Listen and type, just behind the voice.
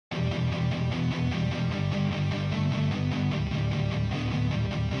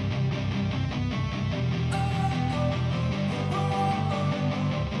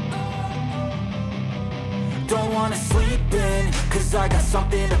wanna sleep in, cause I got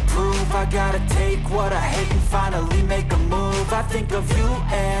something to prove. I gotta take what I hate and finally make a move. I think of you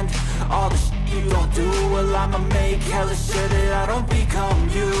and all the shit you don't do. Well, I'ma make hella sure that I don't become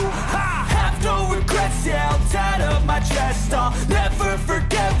you. I have no regrets, yeah, I'll tie up my chest. I'll never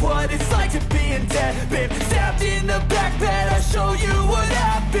forget what it's like to be in debt. Been stabbed in the back bed, I'll show you what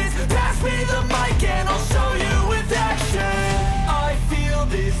happens. Pass me the mic and I'll show you with action. I feel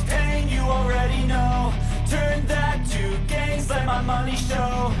this pain, you already know. Turn that to gains, let my money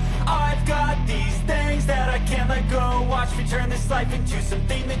show. I've got these things that I can't let go. Watch me turn this life into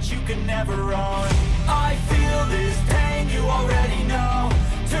something that you can never own. I feel this pain, you already know.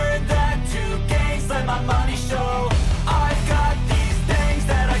 Turn that to gains, let my money show. I've got these things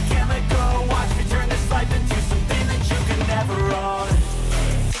that I can't let go. Watch me turn this life into something that you can never own.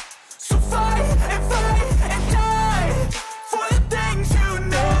 So fight and die for the things you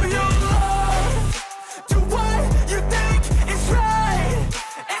know you love. Do what you think is right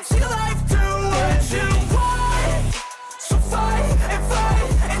and see life do what you want. So fight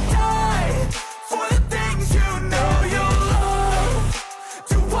and die for the things you know you love.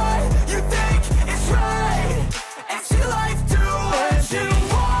 Do what you think is right and see life do what you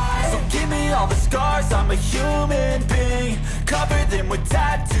want. So give me all the scars, I'm a human being. Cover them with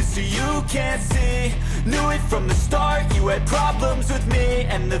tattoos so you can't see. Knew it from the start, you had problems with me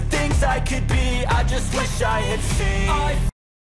and the things I could be, I just wish I had seen. I